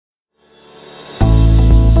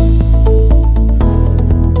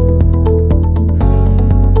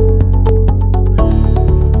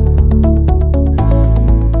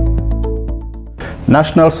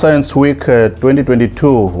National Science Week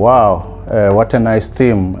 2022, wow, what a nice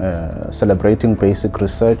theme, celebrating basic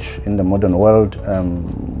research in the modern world.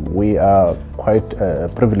 We are quite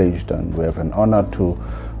privileged and we have an honor to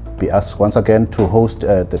be asked once again to host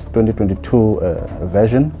the 2022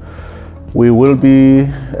 version. We will be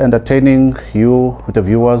entertaining you, the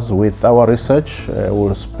viewers, with our research.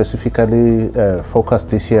 We'll specifically focus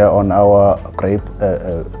this year on our grape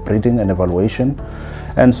breeding and evaluation.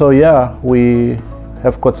 And so, yeah, we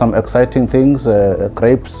have got some exciting things.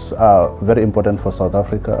 Grapes are very important for South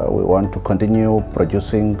Africa. We want to continue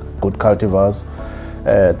producing good cultivars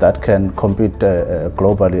that can compete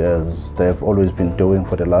globally, as they've always been doing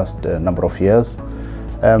for the last number of years.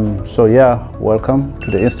 So yeah, welcome to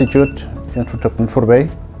the Institute in Bay.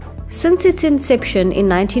 Since its inception in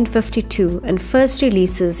 1952 and first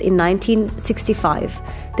releases in 1965,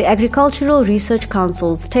 the Agricultural Research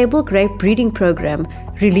Council's table grape breeding program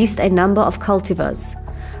released a number of cultivars.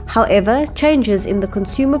 However, changes in the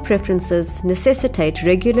consumer preferences necessitate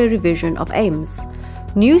regular revision of aims.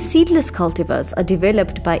 New seedless cultivars are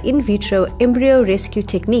developed by in vitro embryo rescue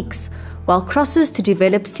techniques, while crosses to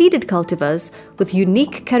develop seeded cultivars with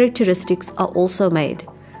unique characteristics are also made.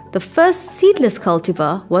 The first seedless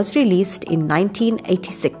cultivar was released in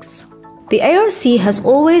 1986. The ARC has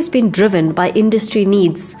always been driven by industry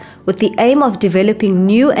needs, with the aim of developing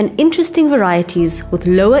new and interesting varieties with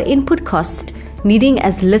lower input cost, needing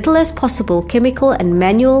as little as possible chemical and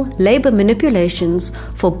manual labor manipulations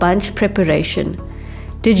for bunch preparation.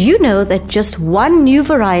 Did you know that just one new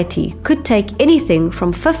variety could take anything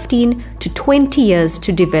from 15 to 20 years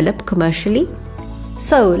to develop commercially?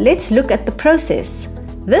 So let's look at the process.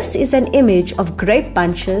 This is an image of grape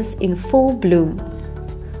bunches in full bloom.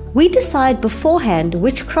 We decide beforehand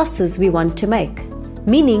which crosses we want to make,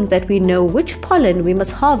 meaning that we know which pollen we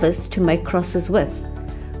must harvest to make crosses with.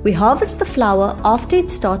 We harvest the flower after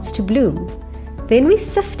it starts to bloom. Then we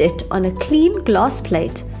sift it on a clean glass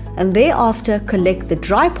plate and thereafter collect the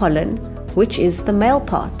dry pollen, which is the male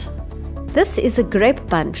part. This is a grape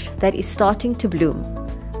bunch that is starting to bloom.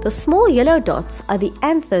 The small yellow dots are the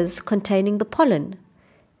anthers containing the pollen.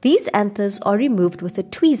 These anthers are removed with a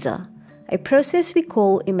tweezer, a process we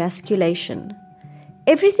call emasculation.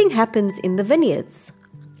 Everything happens in the vineyards.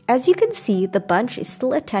 As you can see, the bunch is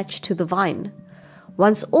still attached to the vine.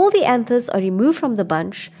 Once all the anthers are removed from the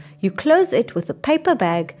bunch, you close it with a paper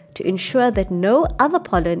bag to ensure that no other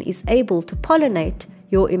pollen is able to pollinate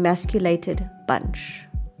your emasculated bunch.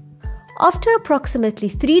 After approximately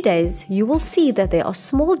 3 days, you will see that there are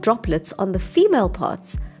small droplets on the female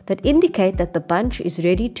parts that indicate that the bunch is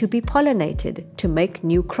ready to be pollinated to make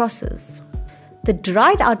new crosses. The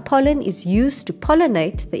dried out pollen is used to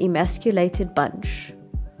pollinate the emasculated bunch.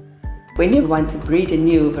 When you want to breed a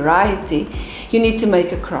new variety, you need to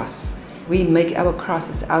make a cross. We make our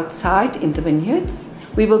crosses outside in the vineyards.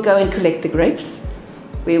 We will go and collect the grapes.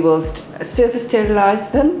 We will surface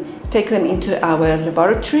sterilize them, take them into our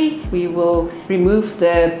laboratory. We will remove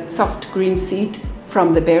the soft green seed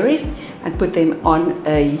from the berries and put them on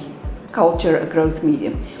a culture, a growth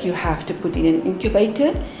medium. You have to put in an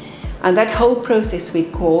incubator, and that whole process we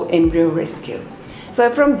call embryo rescue.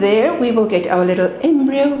 So from there we will get our little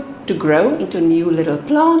embryo to grow into a new little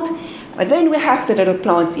plant, and then we have the little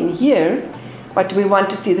plants in here, but we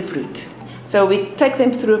want to see the fruit. So we take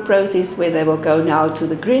them through a process where they will go now to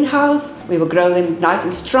the greenhouse. We will grow them nice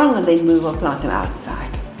and strong, and then we will plant them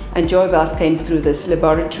outside. And Joy Bells came through this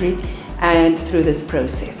laboratory and through this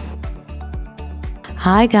process.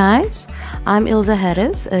 Hi guys, I'm Ilse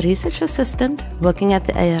Harris, a research assistant working at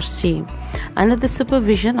the ARC under the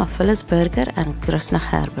supervision of Phyllis Berger and Krishna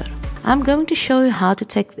Gerber. I'm going to show you how to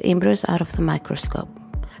take the embryos out of the microscope.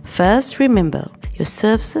 First, remember, your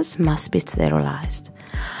surfaces must be sterilized.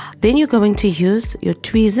 Then you're going to use your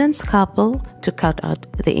tweezer and scalpel to cut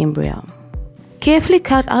out the embryo. Carefully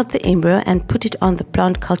cut out the embryo and put it on the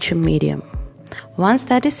plant culture medium. Once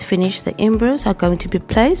that is finished, the embryos are going to be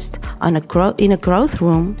placed in a growth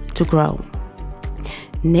room to grow.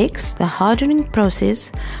 Next, the hardening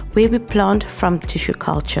process where we plant from tissue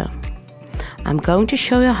culture. I'm going to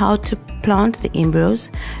show you how to plant the embryos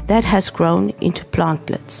that has grown into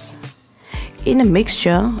plantlets. In a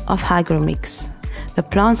mixture of hygromix, the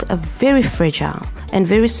plants are very fragile and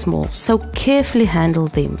very small, so carefully handle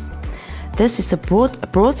them. This is a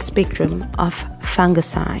broad spectrum of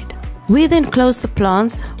fungicide. We then close the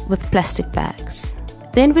plants with plastic bags.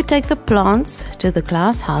 Then we take the plants to the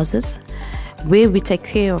glass houses where we take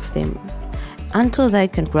care of them until they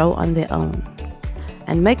can grow on their own,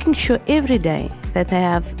 and making sure every day that they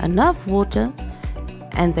have enough water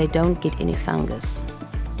and they don't get any fungus.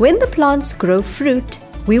 When the plants grow fruit,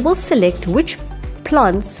 we will select which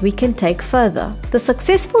plants we can take further. The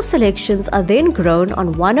successful selections are then grown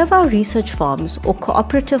on one of our research farms or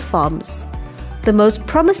cooperative farms. The most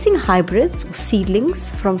promising hybrids or seedlings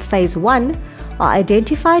from phase 1 are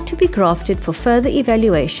identified to be grafted for further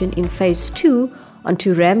evaluation in phase 2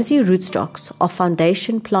 onto Ramsey rootstocks or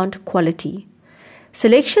foundation plant quality.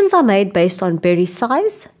 Selections are made based on berry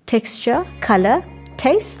size, texture, color,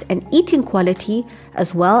 taste and eating quality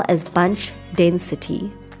as well as bunch density.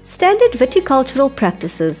 Standard viticultural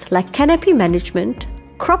practices like canopy management,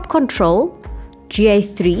 crop control,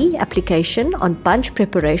 GA3 application on bunch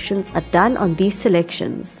preparations are done on these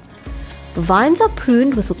selections. Vines are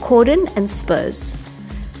pruned with a cordon and spurs.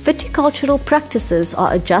 Viticultural practices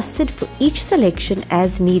are adjusted for each selection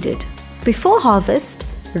as needed. Before harvest,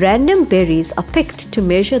 random berries are picked to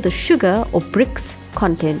measure the sugar or Brix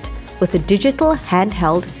content with a digital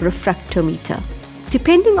handheld refractometer.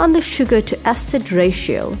 Depending on the sugar to acid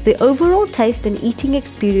ratio, the overall taste and eating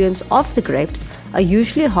experience of the grapes are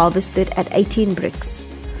usually harvested at 18 Brix.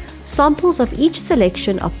 Samples of each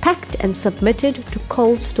selection are packed and submitted to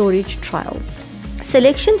cold storage trials.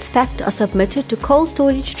 Selections packed are submitted to cold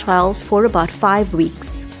storage trials for about 5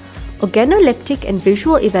 weeks. Organoleptic and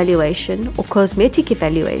visual evaluation or cosmetic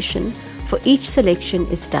evaluation for each selection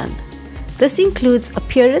is done. This includes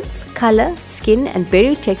appearance, color, skin and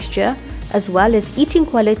berry texture, as well as eating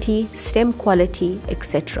quality, stem quality,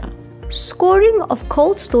 etc. Scoring of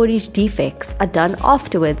cold storage defects are done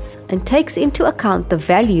afterwards and takes into account the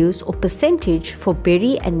values or percentage for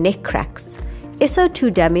berry and neck cracks,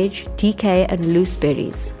 SO2 damage, decay and loose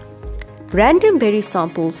berries. Random berry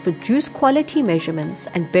samples for juice quality measurements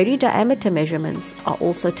and berry diameter measurements are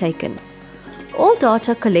also taken. All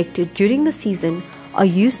data collected during the season are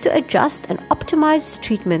used to adjust and optimize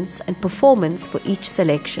treatments and performance for each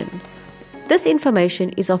selection. This information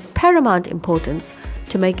is of paramount importance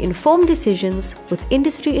to make informed decisions with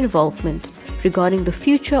industry involvement regarding the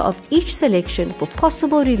future of each selection for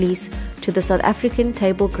possible release to the South African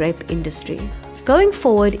table grape industry. Going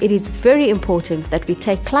forward, it is very important that we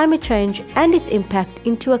take climate change and its impact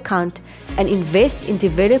into account and invest in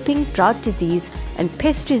developing drought disease and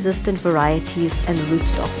pest-resistant varieties and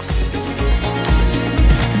rootstocks.